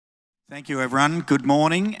Thank you, everyone. Good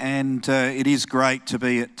morning, and it is great to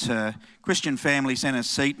be at Christian Family Centre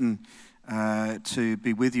Seaton to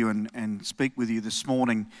be with you and speak with you this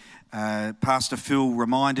morning. Pastor Phil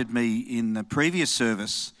reminded me in the previous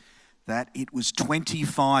service that it was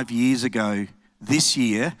 25 years ago this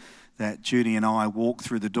year that Judy and I walked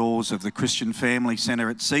through the doors of the Christian Family Centre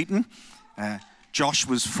at Seaton. Josh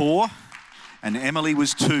was 4 and Emily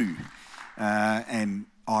was 2 and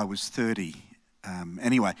I was 30.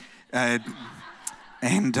 It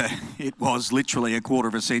was literally a quarter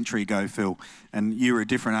of a century ago, Phil, and you were a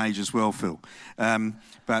different age as well, Phil.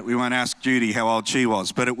 But we won't ask Judy how old she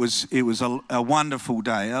was, but it was a wonderful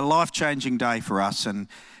day, a life-changing day for us, and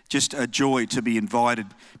just a joy to be invited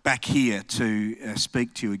back here to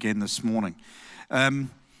speak to you again this morning. When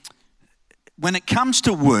it comes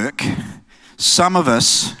to work, some of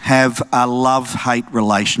us have a love-hate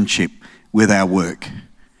relationship with our work.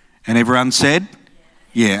 And everyone said?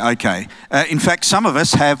 Yeah, okay. In fact, some of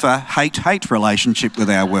us have a hate-hate relationship with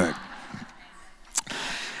our work.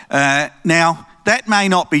 Now, that may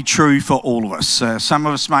not be true for all of us. Some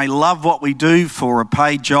of us may love what we do for a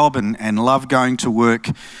paid job and love going to work.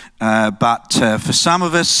 But for some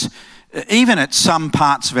of us, even at some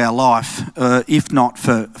parts of our life, if not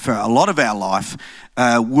for a lot of our life,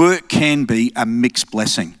 work can be a mixed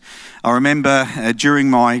blessing. I remember during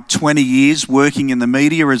my 20 years working in the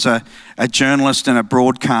media as a journalist and a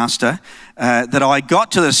broadcaster, that I got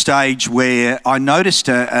to the stage where I noticed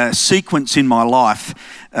a sequence in my life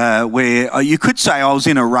where you could say I was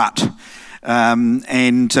in a rut. I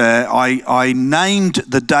named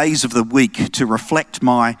the days of the week to reflect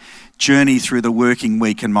my journey through the working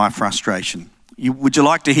week and my frustration. Would you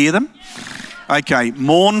like to hear them? Okay,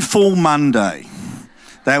 Mournful Monday.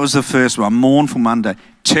 That was the first one, Mournful Monday.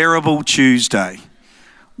 Terrible Tuesday,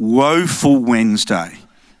 woeful Wednesday,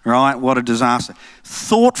 right? What a disaster.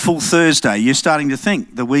 Thoughtful Thursday, you're starting to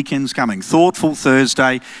think the weekend's coming. Thoughtful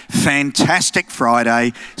Thursday, fantastic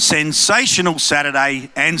Friday, sensational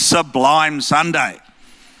Saturday, and sublime Sunday.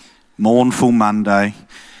 Mournful Monday.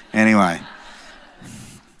 Anyway.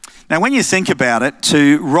 Now, when you think about it,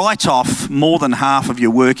 to write off more than half of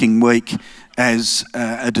your working week as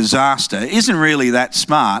a disaster isn't really that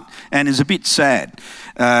smart and is a bit sad.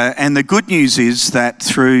 And the good news is that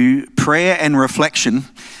through prayer and reflection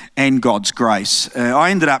and God's grace,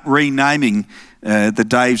 I ended up renaming the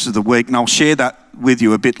days of the week, and I'll share that with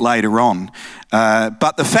you a bit later on.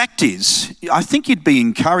 But the fact is, I think you'd be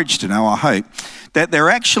encouraged to know, I hope, that there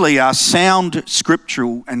actually are sound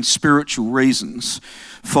scriptural and spiritual reasons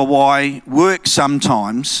for why work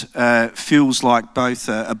sometimes feels like both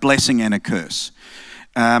a blessing and a curse.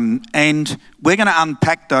 And we're going to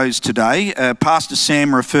unpack those today. Pastor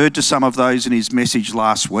Sam referred to some of those in his message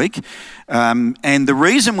last week. And the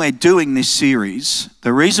reason we're doing this series,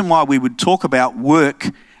 the reason why we would talk about work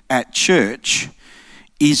at church,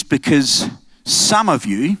 is because some of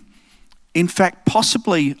you, in fact,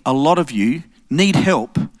 possibly a lot of you, need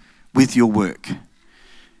help with your work.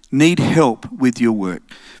 Need help with your work.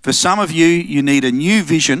 For some of you, you need a new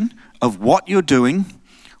vision of what you're doing,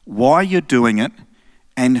 why you're doing it,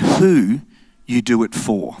 and who you do it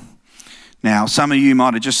for. Now, some of you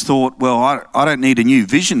might have just thought, well, I don't need a new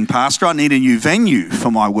vision, Pastor. I need a new venue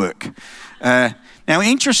for my work. Now,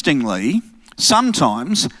 interestingly,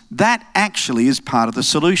 sometimes that actually is part of the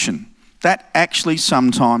solution. That actually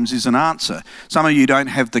sometimes is an answer. Some of you don't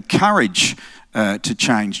have the courage to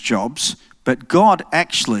change jobs, but God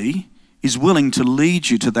actually is willing to lead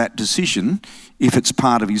you to that decision if it's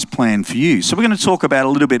part of his plan for you. So we're going to talk about a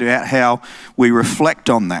little bit about how we reflect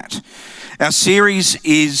on that. Our series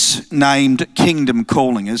is named Kingdom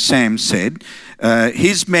Calling, as Sam said.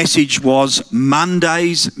 His message was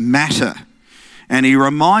Mondays Matter. And he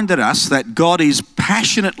reminded us that God is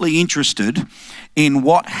passionately interested in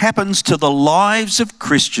what happens to the lives of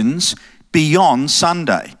Christians beyond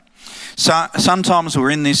Sunday. So sometimes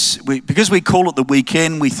we're in this, because we call it the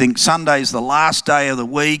weekend, we think Sunday's the last day of the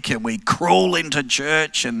week and we crawl into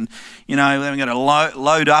church and, then we're going to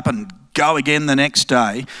load up and go again the next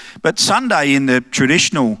day. But Sunday in the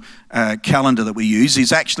traditional calendar that we use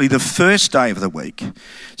is actually the first day of the week.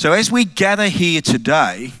 So as we gather here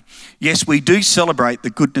today, yes, we do celebrate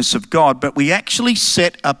the goodness of God, but we actually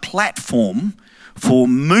set a platform for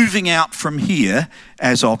moving out from here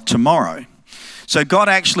as of tomorrow. So God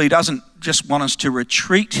actually doesn't just want us to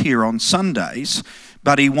retreat here on Sundays,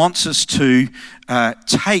 but he wants us to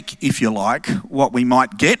take, if you like, what we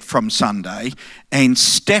might get from Sunday and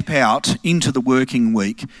step out into the working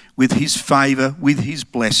week with his favour, with his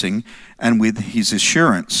blessing, and with his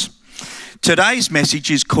assurance. Today's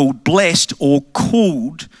message is called Blessed or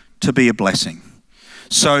Called to be a Blessing.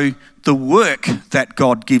 So the work that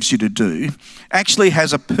God gives you to do actually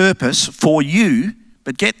has a purpose for you,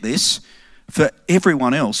 but get this, for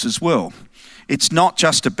everyone else as well. It's not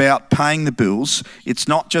just about paying the bills. It's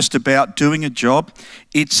not just about doing a job.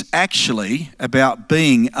 It's actually about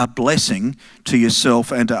being a blessing to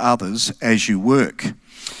yourself and to others as you work.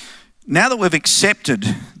 Now that we've accepted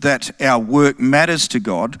that our work matters to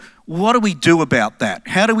God, what do we do about that?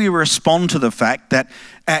 How do we respond to the fact that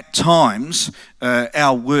at times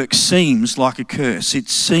our work seems like a curse? It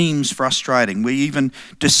seems frustrating. We even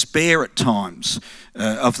despair at times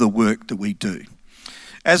of the work that we do.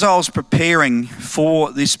 As I was preparing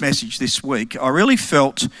for this message this week, I really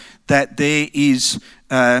felt that there is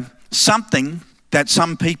something that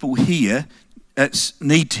some people here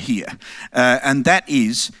need to hear, and that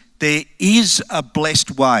is there is a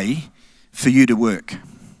blessed way for you to work.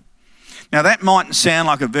 Now that mightn't sound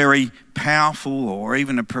like a very powerful or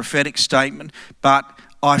even a prophetic statement, but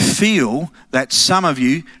I feel that some of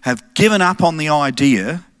you have given up on the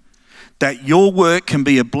idea that your work can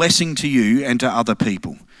be a blessing to you and to other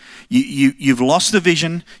people. You've lost the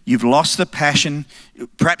vision, you've lost the passion,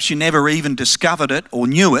 perhaps you never even discovered it or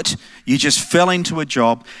knew it, you just fell into a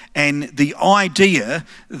job, and the idea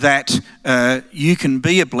that you can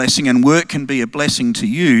be a blessing and work can be a blessing to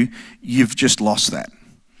you, you've just lost that.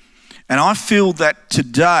 And I feel that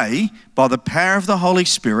today, by the power of the Holy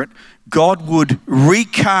Spirit, God would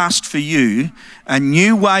recast for you a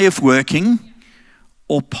new way of working,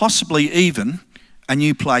 or possibly even a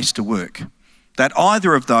new place to work. That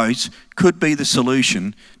either of those could be the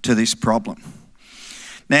solution to this problem.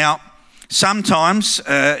 Now, sometimes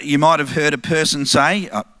you might have heard a person say,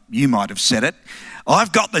 you might have said it,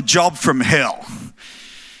 I've got the job from hell.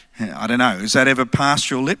 I don't know, has that ever passed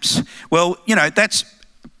your lips? Well, you know, that's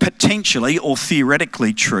potentially or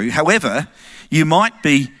theoretically true. However, you might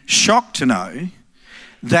be shocked to know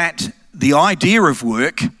that the idea of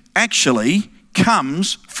work actually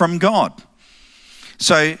comes from God.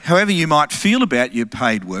 So however you might feel about your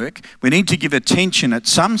paid work, we need to give attention at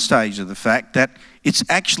some stage of the fact that it's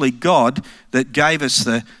actually God that gave us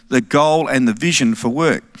the goal and the vision for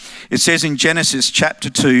work. It says in Genesis chapter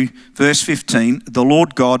 2, verse 15, the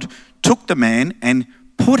Lord God took the man and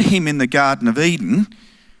put him in the Garden of Eden,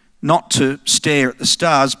 not to stare at the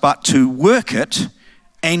stars, but to work it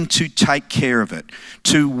and to take care of it.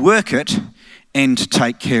 To work it and to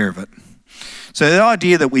take care of it. So the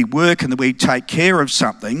idea that we work and that we take care of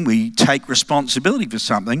something, we take responsibility for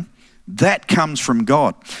something, that comes from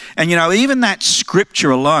God. And you know, even that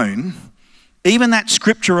scripture alone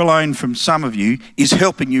from some of you is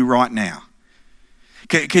helping you right now.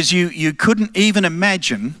 Because you couldn't even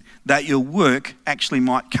imagine that your work actually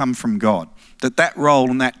might come from God, that role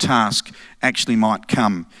and that task actually might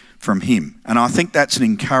come from Him. And I think that's an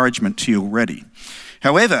encouragement to you already.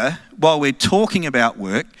 However, while we're talking about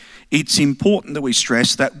work, it's important that we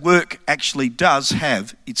stress that work actually does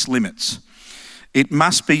have its limits. It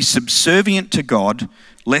must be subservient to God,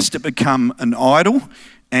 lest it become an idol,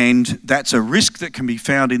 and that's a risk that can be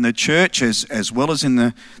found in the church as well as in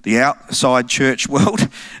the outside church world.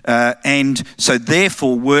 And so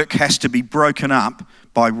therefore work has to be broken up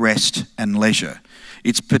by rest and leisure.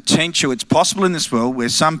 It's possible in this world where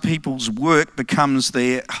some people's work becomes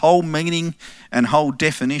their whole meaning and whole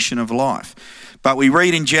definition of life. But we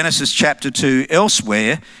read in Genesis chapter 2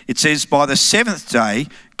 elsewhere, it says, by the seventh day,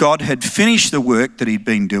 God had finished the work that he'd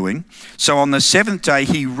been doing. So on the seventh day,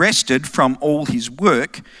 he rested from all his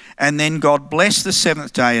work. And then God blessed the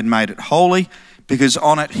seventh day and made it holy, because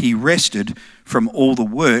on it he rested from all the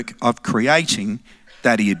work of creating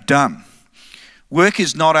that he had done. Work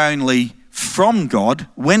is not only from God.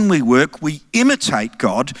 When we work, we imitate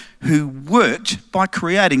God, who worked by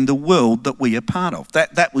creating the world that we are part of.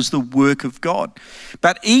 That was the work of God.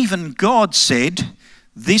 But even God said,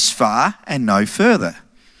 this far and no further.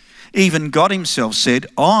 Even God himself said,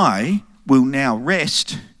 I will now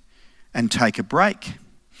rest and take a break.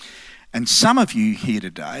 And some of you here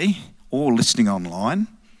today, or listening online,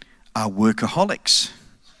 are workaholics.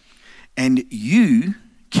 And you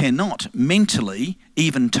cannot mentally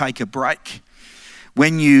even take a break.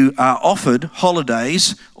 When you are offered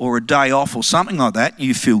holidays or a day off or something like that,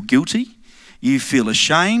 you feel guilty, you feel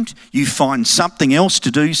ashamed, you find something else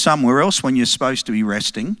to do somewhere else when you're supposed to be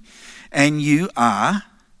resting, and you are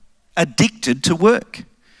addicted to work.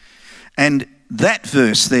 And that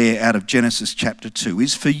verse there out of Genesis chapter 2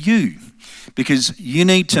 is for you, because you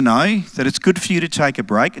need to know that it's good for you to take a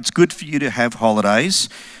break, it's good for you to have holidays,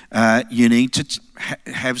 you need to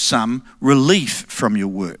have some relief from your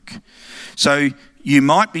work. So you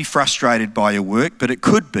might be frustrated by your work, but it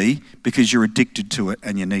could be because you're addicted to it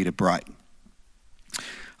and you need a break.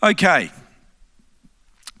 Okay,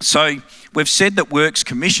 so we've said that work's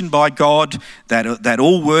commissioned by God, that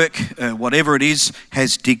all work, whatever it is,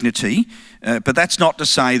 has dignity. But that's not to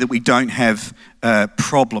say that we don't have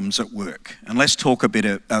problems at work. And let's talk a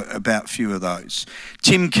bit about a few of those.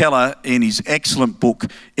 Tim Keller, in his excellent book,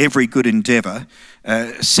 Every Good Endeavour,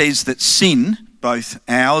 says that sin, both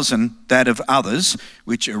ours and that of others,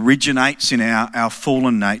 which originates in our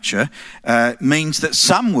fallen nature, means that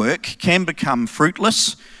some work can become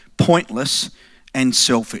fruitless, pointless, and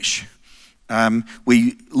selfish.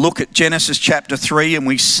 We look at Genesis chapter 3 and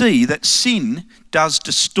we see that sin does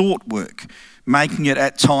distort work, making it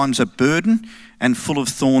at times a burden and full of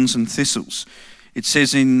thorns and thistles. It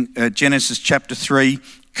says in Genesis chapter 3,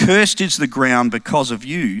 "Cursed is the ground because of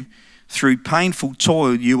you. Through painful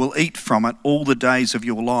toil you will eat from it all the days of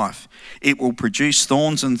your life. It will produce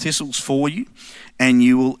thorns and thistles for you, and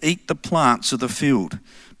you will eat the plants of the field.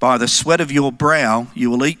 By the sweat of your brow you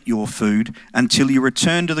will eat your food until you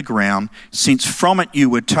return to the ground, since from it you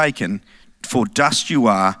were taken, for dust you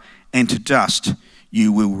are, and to dust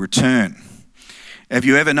you will return." Have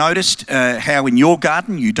you ever noticed how in your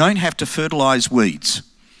garden you don't have to fertilise weeds?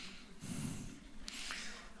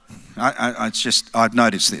 I've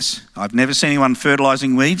noticed this. I've never seen anyone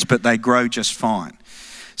fertilising weeds, but they grow just fine.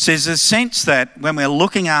 So there's a sense that when we're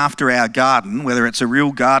looking after our garden, whether it's a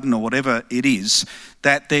real garden or whatever it is,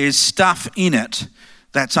 that there's stuff in it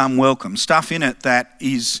that's unwelcome, stuff in it that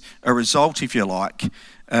is a result, if you like,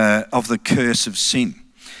 of the curse of sin.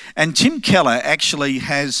 And Tim Keller actually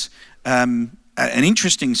has an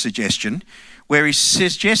interesting suggestion where he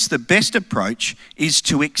suggests the best approach is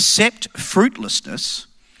to accept fruitlessness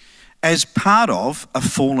as part of a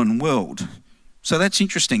fallen world. So that's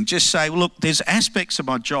interesting. Just say, well, look, there's aspects of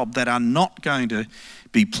my job that are not going to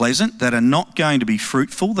be pleasant, that are not going to be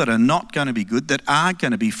fruitful, that are not going to be good, that are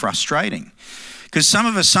going to be frustrating. Because some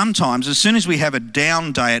of us sometimes, as soon as we have a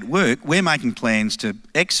down day at work, we're making plans to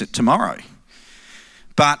exit tomorrow.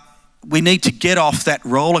 But we need to get off that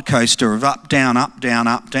roller coaster of up, down,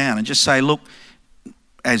 and just say, look,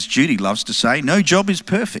 as Judy loves to say, no job is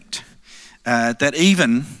perfect. That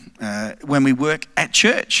even when we work at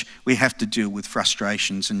church, we have to deal with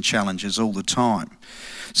frustrations and challenges all the time.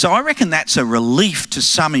 So I reckon that's a relief to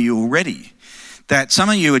some of you already, that some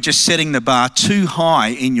of you are just setting the bar too high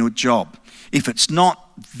in your job. If it's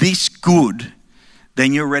not this good,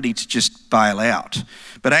 then you're ready to just bail out.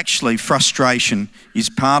 But actually, frustration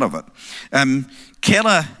is part of it.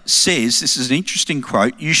 Keller says, this is an interesting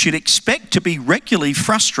quote, "You should expect to be regularly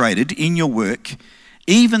frustrated in your work,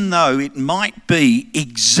 even though it might be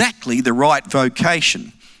exactly the right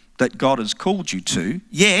vocation that God has called you to,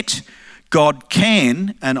 yet God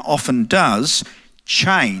can and often does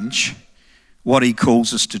change what he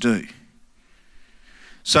calls us to do."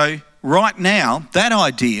 So right now, that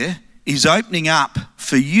idea is opening up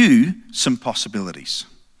for you some possibilities.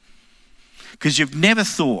 Because you've never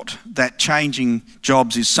thought that changing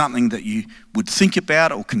jobs is something that you would think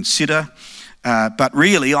about or consider. But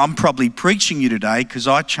really, I'm probably preaching you today because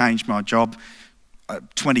I changed my job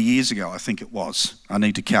 20 years ago, I think it was. I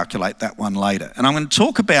need to calculate that one later. And I'm going to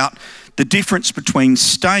talk about the difference between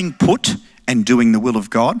staying put and doing the will of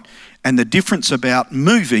God, and the difference about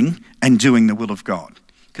moving and doing the will of God.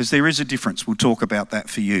 Because there is a difference. We'll talk about that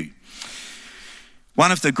for you.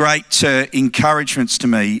 One of the great encouragements to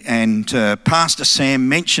me, and Pastor Sam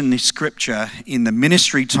mentioned this scripture in the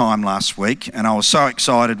ministry time last week, and I was so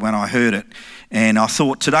excited when I heard it, and I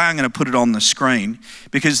thought today I'm going to put it on the screen,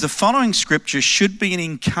 because the following scripture should be an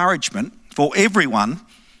encouragement for everyone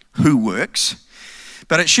who works,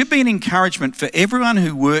 but it should be an encouragement for everyone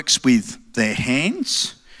who works with their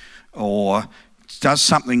hands or does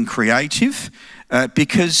something creative,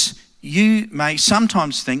 because you may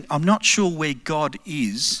sometimes think, I'm not sure where God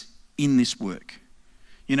is in this work.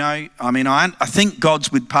 You know, I think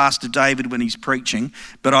God's with Pastor David when he's preaching,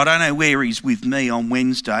 but I don't know where he's with me on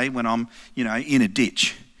Wednesday when I'm, in a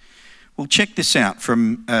ditch. Well, check this out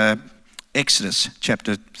from Exodus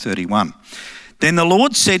chapter 31. "Then the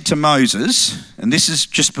Lord said to Moses," and this is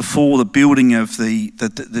just before the building of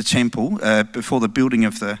the temple, before the building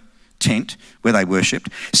of the tent where they worshipped,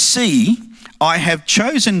 "See, I have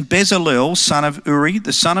chosen Bezalel, son of Uri,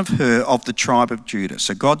 the son of Hur, of the tribe of Judah."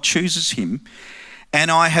 So God chooses him.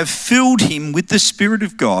 "And I have filled him with the Spirit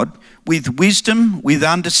of God, with wisdom, with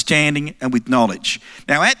understanding, and with knowledge."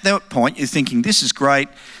 Now at that point you're thinking, this is great.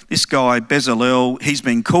 This guy, Bezalel, he's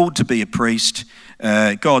been called to be a priest.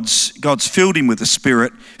 God's filled him with the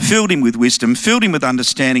Spirit, filled him with wisdom, filled him with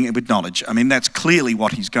understanding and with knowledge. That's clearly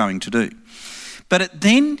what he's going to do. But it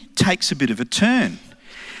then takes a bit of a turn.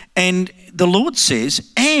 And the Lord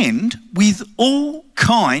says, and with all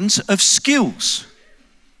kinds of skills.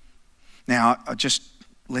 Now,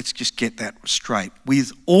 let's just get that straight.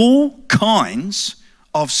 With all kinds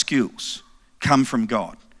of skills come from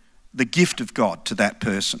God, the gift of God to that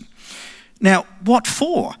person. Now, what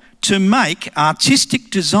for? To make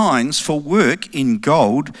artistic designs for work in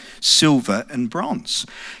gold, silver and bronze,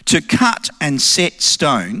 to cut and set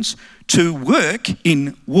stones, to work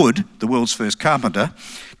in wood, the world's first carpenter,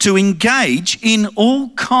 to engage in all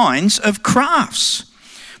kinds of crafts.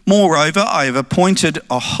 Moreover, I have appointed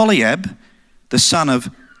Aholiab, the son of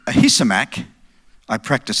Ahisamach, I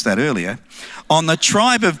practiced that earlier, on the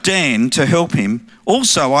tribe of Dan to help him.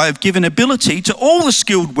 Also, I have given ability to all the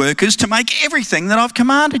skilled workers to make everything that I've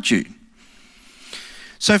commanded you.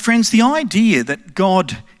 So friends, the idea that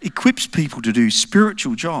God equips people to do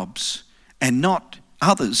spiritual jobs and not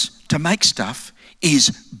others to make stuff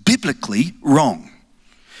is biblically wrong.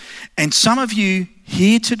 And some of you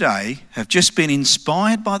here today have just been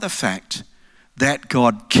inspired by the fact that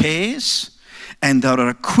God cares and that it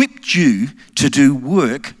equipped you to do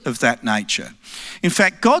work of that nature. In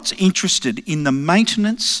fact, God's interested in the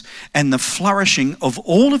maintenance and the flourishing of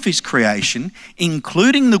all of his creation,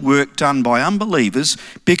 including the work done by unbelievers,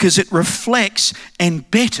 because it reflects and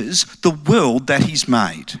betters the world that he's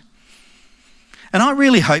made. And I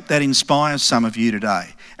really hope that inspires some of you today,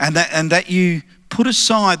 and that you put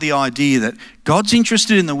aside the idea that God's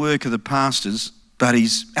interested in the work of the pastors, but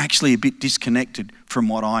he's actually a bit disconnected from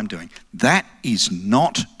what I'm doing. That is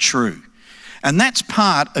not true. And that's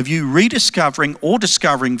part of you rediscovering or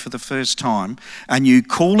discovering for the first time a new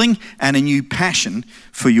calling and a new passion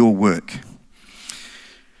for your work.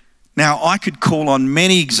 Now, I could call on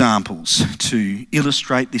many examples to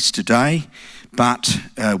illustrate this today, but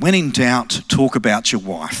when in doubt, talk about your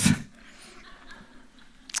wife.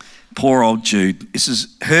 Poor old Jude. This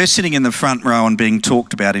is her sitting in the front row and being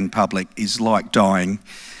talked about in public is like dying.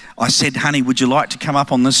 I said, honey, would you like to come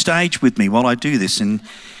up on the stage with me while I do this? And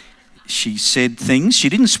she said things. She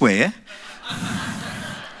didn't swear.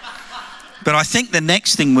 But I think the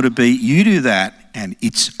next thing would have been, you do that and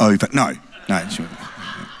it's over. No.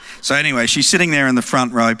 So anyway, she's sitting there in the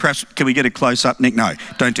front row. Perhaps, can we get a close-up, Nick? No,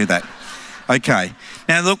 don't do that. Okay.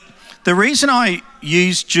 Now, look, the reason I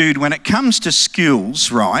use Jude when it comes to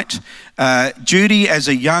skills, right? Judy, as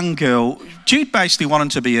a young girl, Jude basically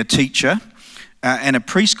wanted to be a teacher and a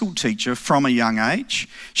preschool teacher from a young age.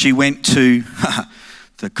 She went to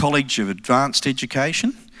the College of Advanced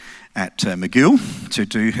Education at McGill to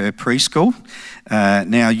do her preschool,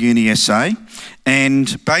 now UniSA,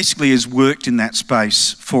 and basically has worked in that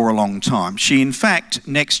space for a long time. She, in fact,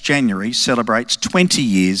 next January celebrates 20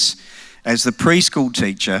 years as the preschool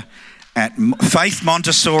teacher at Faith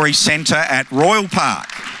Montessori Centre at Royal Park.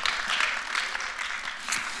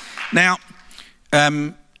 Now,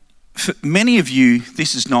 for many of you,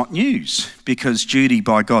 this is not news because Judy,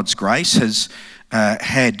 by God's grace, has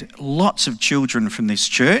had lots of children from this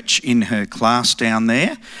church in her class down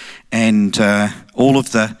there, and all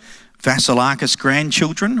of the Vasilakis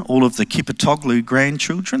grandchildren, all of the Kipatoglu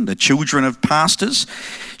grandchildren, the children of pastors.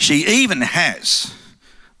 She even has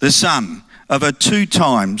the son of a 2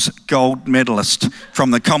 times gold medalist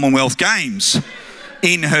from the Commonwealth Games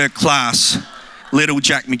in her class, little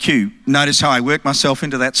Jack McHugh. Notice how I worked myself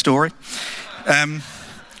into that story.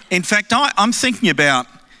 In fact, I'm thinking about,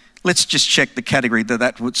 let's just check the category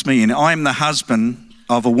that puts me in. I'm the husband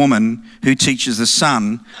of a woman who teaches the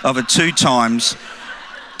son of a 2 times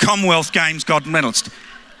Commonwealth Games gold medalist.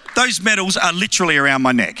 Those medals are literally around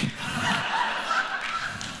my neck.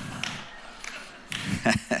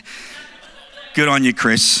 Good on you,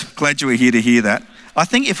 Chris. Glad you were here to hear that. I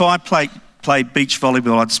think if I played beach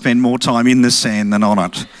volleyball, I'd spend more time in the sand than on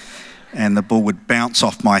it. And the ball would bounce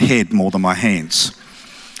off my head more than my hands.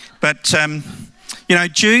 But,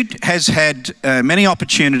 Jude has had many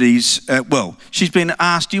opportunities. She's been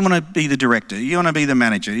asked, do you want to be the director? Do you want to be the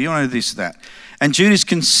manager? Do you want to do this, that? And Jude has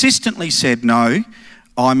consistently said, no,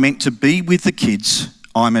 I'm meant to be with the kids.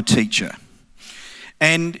 I'm a teacher.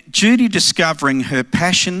 And Judy discovering her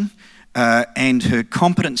passion and her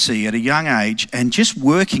competency at a young age and just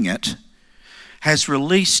working it has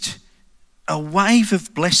released a wave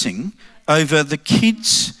of blessing over the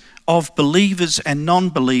kids of believers and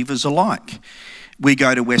non-believers alike. We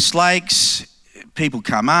go to West Lakes, people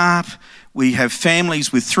come up, we have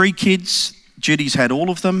families with 3 kids. Judy's had all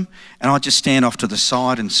of them, and I just stand off to the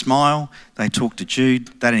side and smile. They talk to Jude,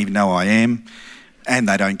 they don't even know who I am, and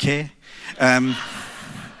they don't care. But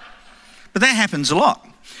that happens a lot.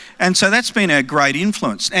 And so that's been a great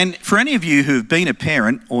influence. And for any of you who have been a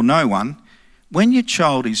parent or know one, when your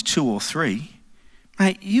child is 2 or 3,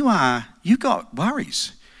 mate, you've got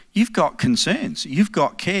worries. You've got concerns. You've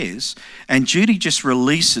got cares. And Judy just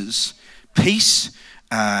releases peace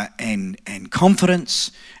and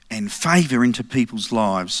confidence and favour into people's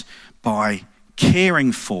lives by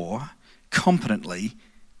caring for, competently,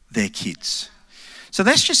 their kids. So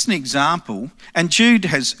that's just an example. And Jude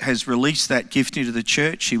has released that gift into the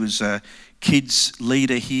church. She was a kids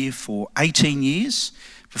leader here for 18 years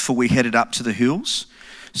before we headed up to the hills.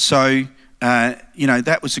 So,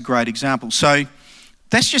 that was a great example. So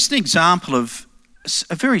that's just an example of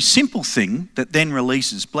a very simple thing that then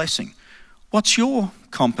releases blessing. What's your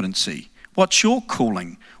competency? What's your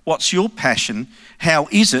calling? What's your passion? How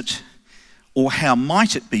is it, or how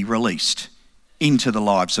might it be released into the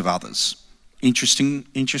lives of others?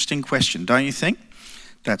 Interesting question, don't you think?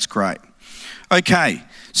 That's great. Okay,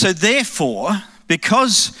 so therefore,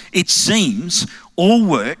 because it seems all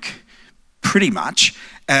work pretty much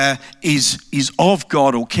is of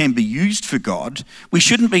God or can be used for God, we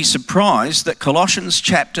shouldn't be surprised that Colossians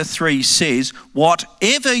chapter 3 says,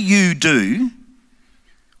 whatever you do,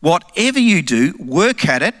 work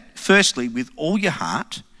at it, firstly, with all your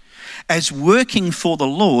heart, as working for the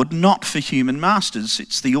Lord, not for human masters.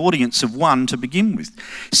 It's the audience of one to begin with.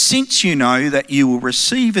 Since you know that you will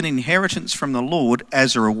receive an inheritance from the Lord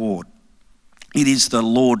as a reward. It is the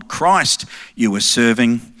Lord Christ you are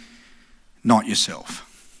serving, not yourself.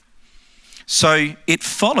 So it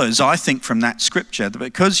follows, I think, from that scripture that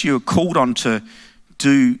because you're called on to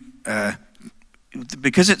do,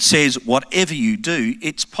 because it says whatever you do,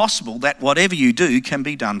 it's possible that whatever you do can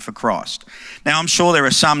be done for Christ. Now, I'm sure there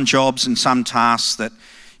are some jobs and some tasks that,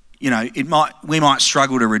 we might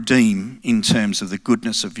struggle to redeem in terms of the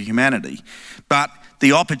goodness of humanity, but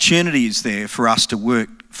the opportunity is there for us to work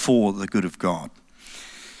for the good of God.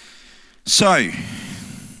 So,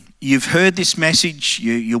 you've heard this message,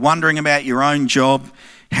 you're wondering about your own job.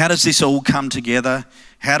 How does this all come together?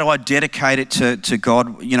 How do I dedicate it to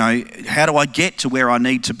God? How do I get to where I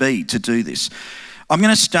need to be to do this? I'm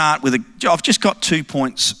going to start with I've just got 2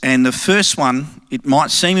 points. And the first one, it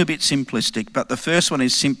might seem a bit simplistic, but the first one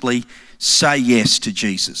is simply say yes to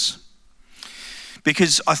Jesus.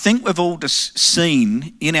 Because I think we've all just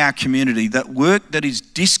seen in our community that work that is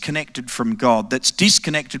disconnected from God, that's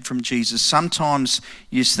disconnected from Jesus, sometimes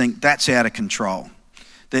you just think that's out of control.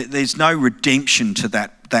 There's no redemption to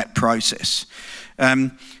that process.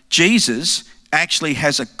 Jesus actually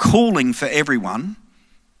has a calling for everyone.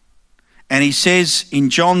 And he says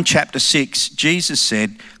in John chapter 6, Jesus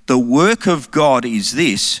said, the work of God is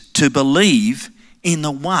this, to believe in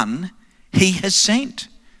the one he has sent.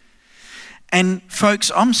 And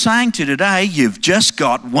folks, I'm saying to you today, you've just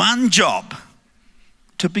got one job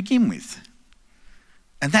to begin with.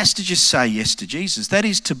 And that's to just say yes to Jesus. That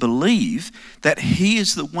is to believe that he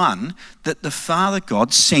is the one that the Father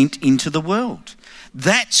God sent into the world.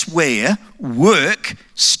 That's where work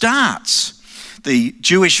starts. The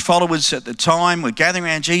Jewish followers at the time were gathering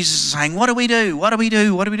around Jesus and saying, what do we do? What do we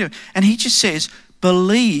do? What do we do? And he just says,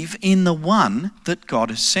 believe in the one that God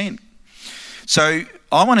has sent. So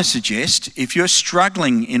I want to suggest, if you're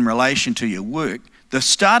struggling in relation to your work, the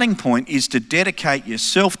starting point is to dedicate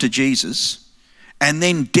yourself to Jesus and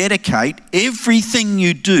then dedicate everything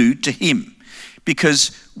you do to him. Because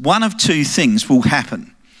one of two things will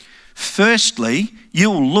happen. Firstly,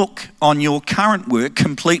 you'll look on your current work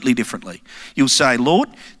completely differently. You'll say, Lord,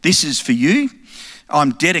 this is for you.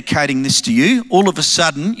 I'm dedicating this to you. All of a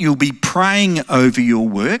sudden, you'll be praying over your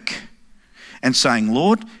work and saying,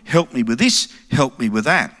 Lord, help me with this, help me with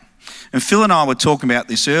that. And Phil and I were talking about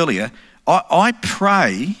this earlier. I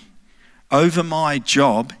pray over my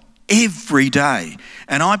job every day.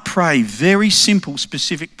 And I pray very simple,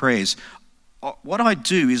 specific prayers. What I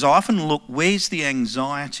do is I often look, where's the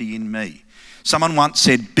anxiety in me? Someone once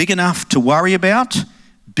said, big enough to worry about,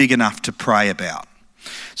 big enough to pray about.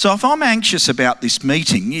 So if I'm anxious about this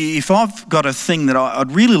meeting, if I've got a thing that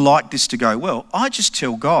I'd really like this to go well, I just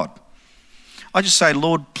tell God. I just say,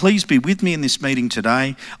 Lord, please be with me in this meeting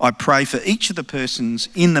today. I pray for each of the persons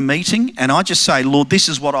in the meeting, and I just say, Lord, this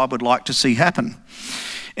is what I would like to see happen.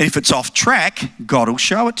 And if it's off track, God will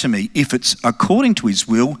show it to me. If it's according to his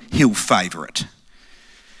will, he'll favour it.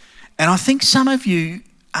 And I think some of you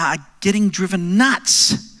are getting driven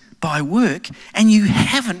nuts by work and you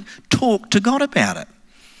haven't talked to God about it.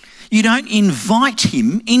 You don't invite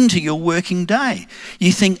him into your working day.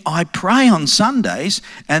 You think, I pray on Sundays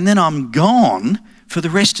and then I'm gone for the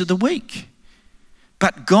rest of the week.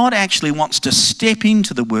 But God actually wants to step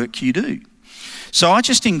into the work you do. So I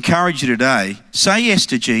just encourage you today, say yes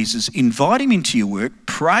to Jesus, invite him into your work,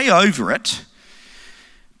 pray over it,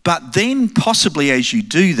 but then possibly as you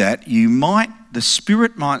do that, you might the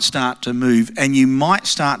Spirit might start to move, and you might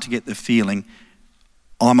start to get the feeling,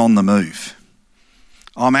 I'm on the move.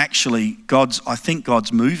 I think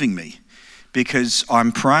God's moving me because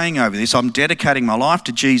I'm praying over this. I'm dedicating my life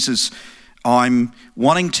to Jesus. I'm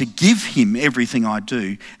wanting to give him everything I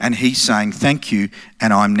do, and he's saying thank you,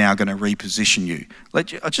 and I'm now going to reposition you.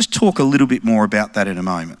 I'll just talk a little bit more about that in a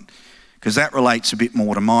moment, because that relates a bit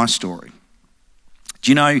more to my story.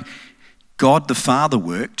 Do you know God the Father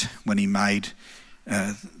worked when he made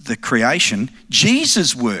the creation?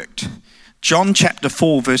 Jesus worked. John chapter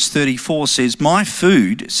 4 verse 34 says, "My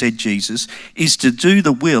food," said Jesus, "is to do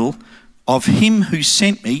the will of him who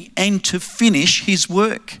sent me and to finish his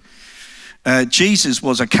work." Jesus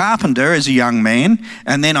was a carpenter as a young man,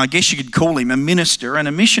 and then I guess you could call him a minister and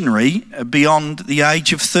a missionary beyond the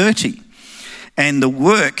age of 30. And the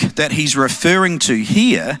work that he's referring to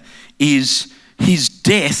here is his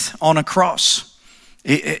death on a cross.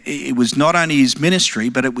 It was not only his ministry,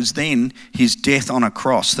 but it was then his death on a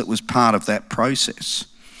cross that was part of that process.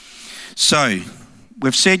 So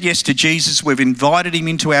we've said yes to Jesus. We've invited him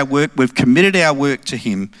into our work. We've committed our work to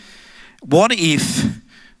him. What if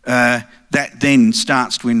that then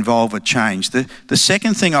starts to involve a change? The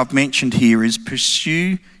second thing I've mentioned here is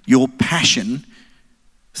pursue your passion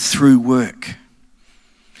through work.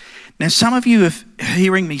 Now, some of you are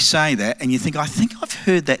hearing me say that and you think, I think I've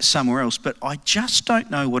heard that somewhere else, but I just don't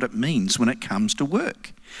know what it means when it comes to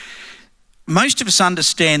work. Most of us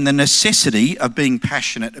understand the necessity of being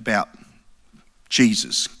passionate about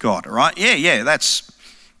Jesus, God, all right? Yeah, that's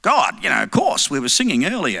God, of course. We were singing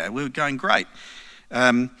earlier. We were going great.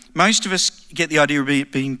 Most of us get the idea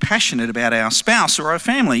of being passionate about our spouse or our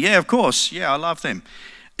family. Yeah, of course. Yeah, I love them.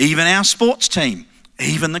 Even our sports team.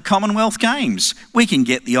 Even the Commonwealth Games, we can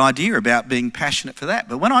get the idea about being passionate for that.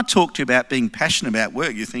 But when I talk to you about being passionate about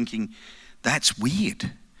work, you're thinking, that's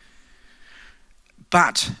weird.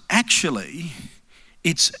 But actually,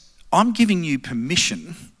 I'm giving you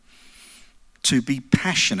permission to be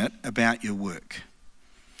passionate about your work.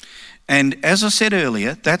 And as I said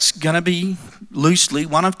earlier, that's going to be loosely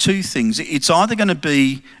one of two things. It's either going to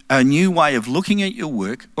be a new way of looking at your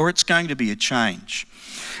work, or it's going to be a change.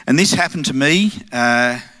 And this happened to me,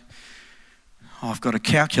 I've got to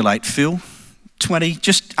calculate, Phil,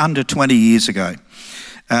 just under 20 years ago.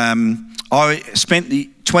 I spent the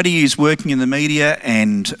 20 years working in the media,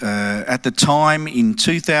 and at the time in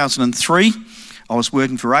 2003, I was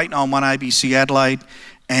working for 891 ABC Adelaide,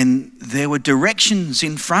 and there were directions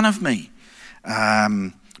in front of me.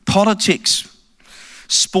 Politics,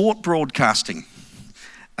 sport broadcasting,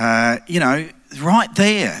 right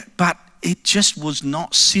there. But it just was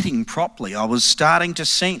not sitting properly. I was starting to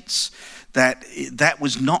sense that that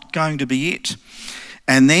was not going to be it.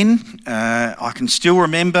 And then I can still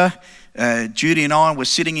remember Judy and I were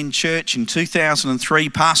sitting in church in 2003.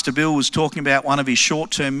 Pastor Bill was talking about one of his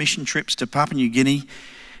short-term mission trips to Papua New Guinea.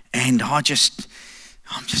 And I'm just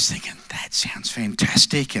thinking, that sounds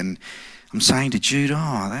fantastic. And I'm saying to Jude,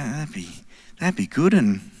 that'd be good.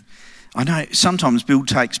 And I know sometimes Bill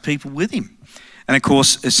takes people with him. And of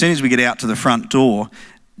course, as soon as we get out to the front door,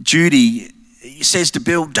 Judy says to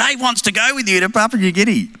Bill, Dave wants to go with you to Papua New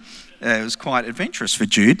Guinea. It was quite adventurous for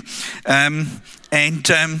Jude. And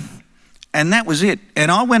that was it.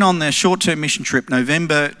 And I went on the short-term mission trip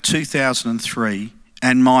November 2003,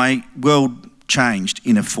 and my world changed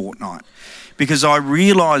in a fortnight, because I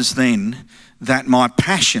realised then that my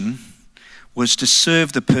passion was to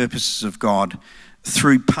serve the purposes of God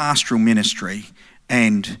through pastoral ministry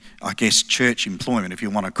and, I guess, church employment, if you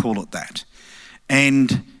want to call it that.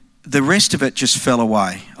 And the rest of it just fell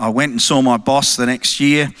away. I went and saw my boss the next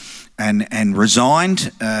year and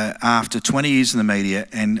resigned after 20 years in the media,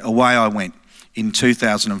 and away I went. In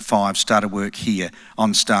 2005, started work here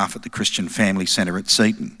on staff at the Christian Family Centre at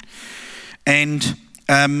Seaton. And,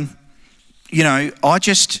 I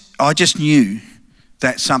just knew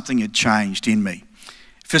that something had changed in me.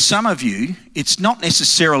 For some of you, it's not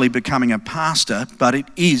necessarily becoming a pastor, but it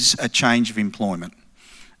is a change of employment.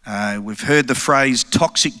 We've heard the phrase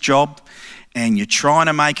toxic job, and you're trying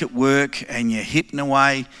to make it work and you're hitting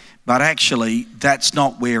away, but actually that's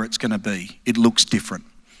not where it's going to be. It looks different.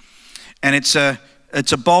 And it's a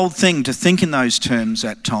bold thing to think in those terms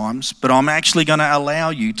at times, but I'm actually going to allow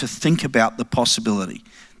you to think about the possibility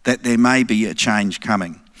that there may be a change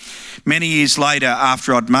coming. Many years later,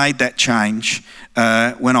 after I'd made that change,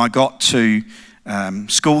 when I got to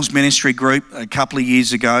schools ministry group a couple of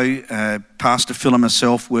years ago, Pastor Phil and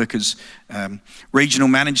myself work as regional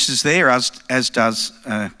managers there, as does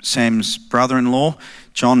Sam's brother-in-law,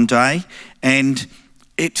 John Day. And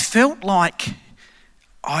I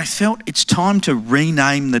felt it's time to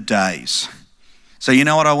rename the days. So you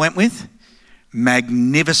know what I went with?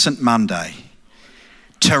 Magnificent Monday,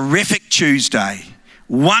 terrific Tuesday,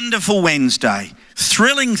 wonderful Wednesday,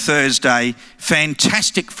 thrilling Thursday,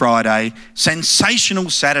 fantastic Friday,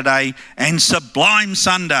 sensational Saturday, and sublime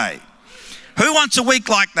Sunday. Who wants a week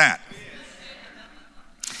like that?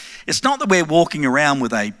 It's not that we're walking around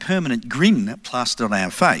with a permanent grin plastered on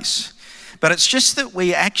our face, but it's just that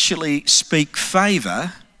we actually speak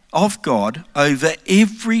favour of God over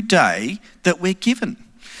every day that we're given.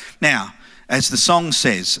 Now, as the song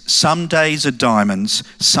says, some days are diamonds,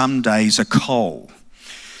 some days are coal.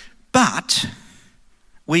 But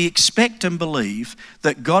we expect and believe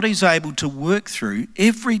that God is able to work through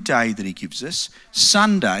every day that he gives us,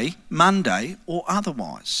 Sunday, Monday, or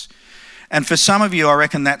otherwise. And for some of you, I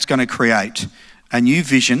reckon that's going to create a new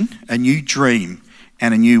vision, a new dream,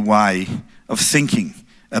 and a new way of thinking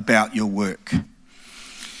about your work.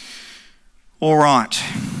 All right.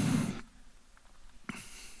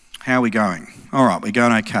 How are we going? All right, we're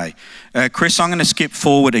going okay. Chris, I'm going to skip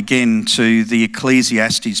forward again to the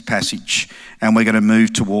Ecclesiastes passage, and we're going to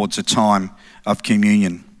move towards a time of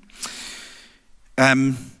communion.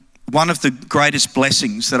 One of the greatest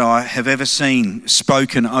blessings that I have ever seen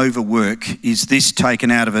spoken over work is this,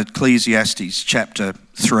 taken out of Ecclesiastes chapter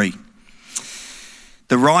 3.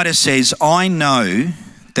 The writer says, I know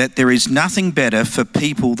that there is nothing better for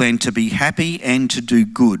people than to be happy and to do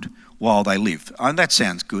good while they live. Oh, that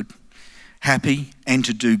sounds good. Happy and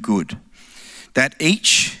to do good. That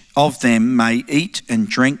each of them may eat and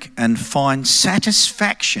drink and find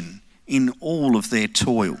satisfaction in all of their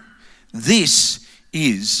toil. This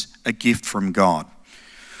is a gift from God.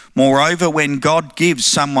 Moreover, when God gives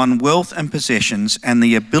someone wealth and possessions and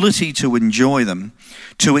the ability to enjoy them,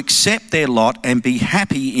 to accept their lot and be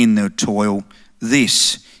happy in their toil,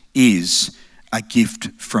 this is a gift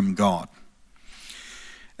from God.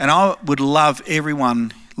 And I would love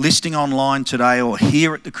everyone listening online today or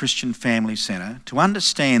here at the Christian Family Centre to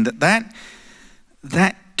understand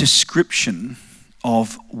that description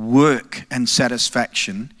of work and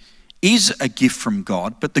satisfaction is a gift from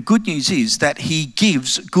God, but the good news is that he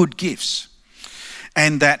gives good gifts.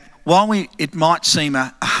 And that while it might seem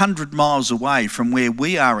 100 miles away from where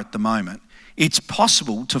we are at the moment, it's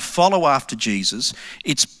possible to follow after Jesus.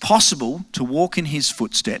 It's possible to walk in his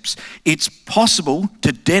footsteps. It's possible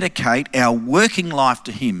to dedicate our working life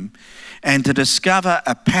to him and to discover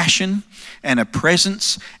a passion and a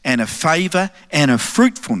presence and a favour and a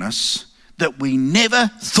fruitfulness that we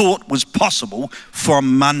never thought was possible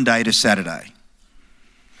from Monday to Saturday.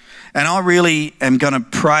 And I really am going to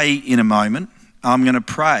pray in a moment. I'm going to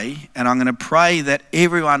pray, and I'm going to pray that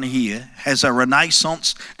everyone here has a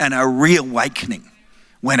renaissance and a reawakening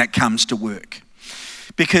when it comes to work.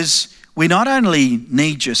 Because we not only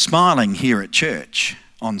need you smiling here at church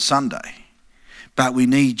on Sunday, but we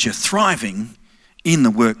need you thriving in the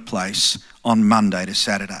workplace on Monday to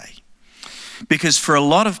Saturday. Because for a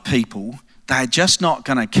lot of people, they're just not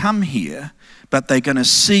going to come here, but they're going to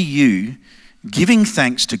see you giving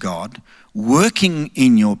thanks to God, working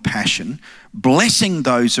in your passion, blessing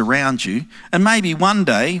those around you, and maybe one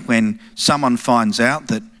day when someone finds out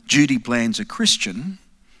that Judy Bland's a Christian,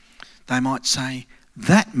 they might say,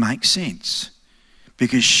 that makes sense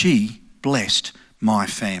because she blessed my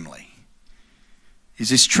family. Is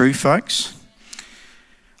this true, folks?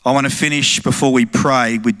 I want to finish before we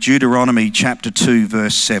pray with Deuteronomy chapter 2,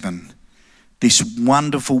 verse 7. This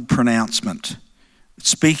wonderful pronouncement,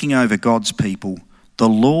 speaking over God's people, the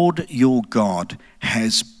Lord your God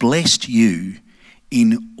has blessed you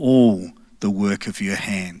in all the work of your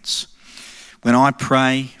hands. When I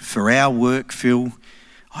pray for our work, Phil,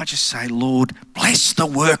 I just say, Lord, bless the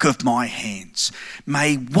work of my hands.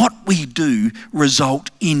 May what we do result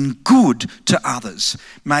in good to others.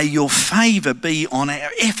 May your favour be on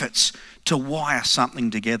our efforts to wire something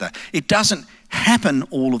together. It doesn't happen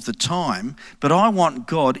all of the time, but I want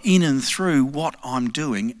God in and through what I'm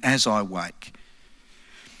doing as I wake.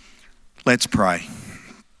 Let's pray.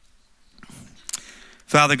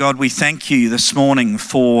 Father God, we thank you this morning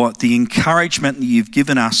for the encouragement that you've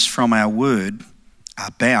given us from our word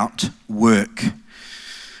about work.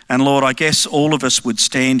 And Lord, I guess all of us would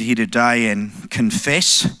stand here today and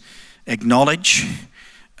confess, acknowledge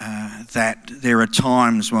that there are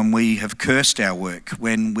times when we have cursed our work,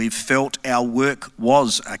 when we've felt our work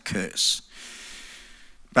was a curse.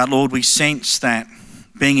 But Lord, we sense that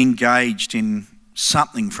being engaged in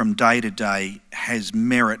something from day to day has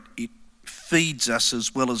merit. It feeds us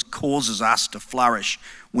as well as causes us to flourish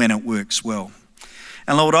when it works well.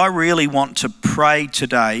 And Lord, I really want to pray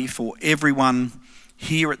today for everyone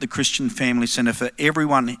here at the Christian Family Centre, for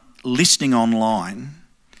everyone listening online,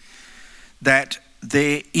 that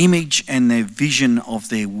their image and their vision of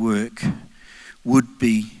their work would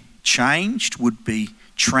be changed, would be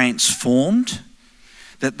transformed,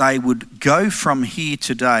 that they would go from here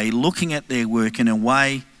today looking at their work in a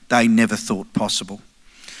way they never thought possible.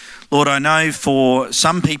 Lord, I know for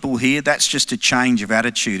some people here, that's just a change of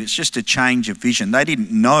attitude. It's just a change of vision. They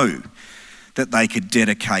didn't know that they could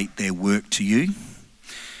dedicate their work to you.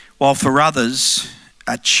 While for others,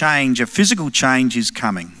 a physical change is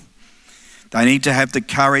coming. They need to have the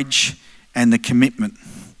courage and the commitment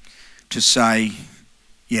to say,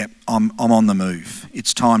 yeah, I'm on the move.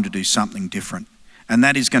 It's time to do something different. And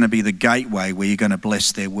that is going to be the gateway where you're going to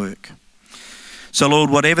bless their work. So Lord,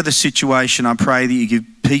 whatever the situation, I pray that you give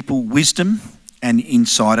people wisdom and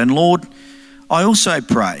insight. And Lord, I also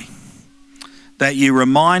pray that you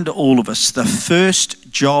remind all of us the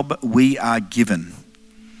first job we are given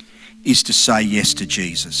is to say yes to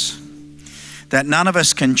Jesus. That none of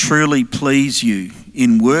us can truly please you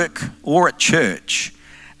in work or at church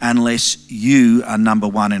unless you are number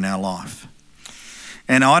one in our life.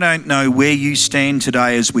 And I don't know where you stand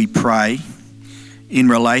today as we pray in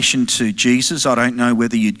relation to Jesus. I don't know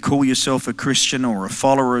whether you'd call yourself a Christian or a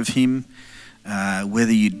follower of him,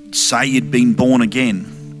 whether you'd say you'd been born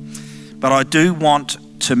again. But I do want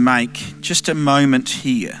to make just a moment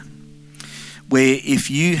here where if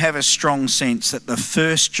you have a strong sense that the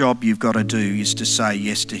first job you've got to do is to say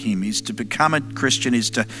yes to him, is to become a Christian, is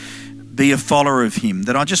to be a follower of him,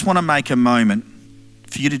 that I just want to make a moment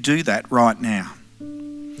for you to do that right now.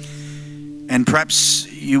 And perhaps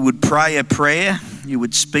you would pray a prayer, you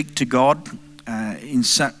would speak to God in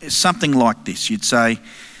something like this. You'd say,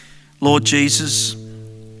 Lord Jesus,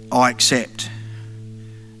 I accept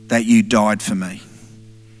that you died for me.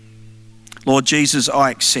 Lord Jesus,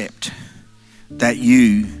 I accept that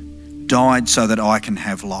you died so that I can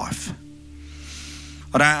have life.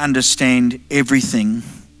 I don't understand everything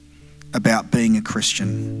about being a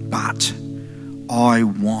Christian, but I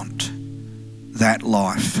want that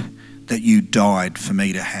life that you died for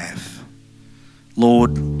me to have.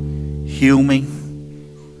 Lord, heal me,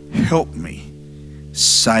 help me,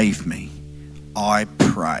 save me, I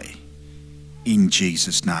pray in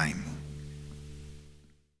Jesus' name.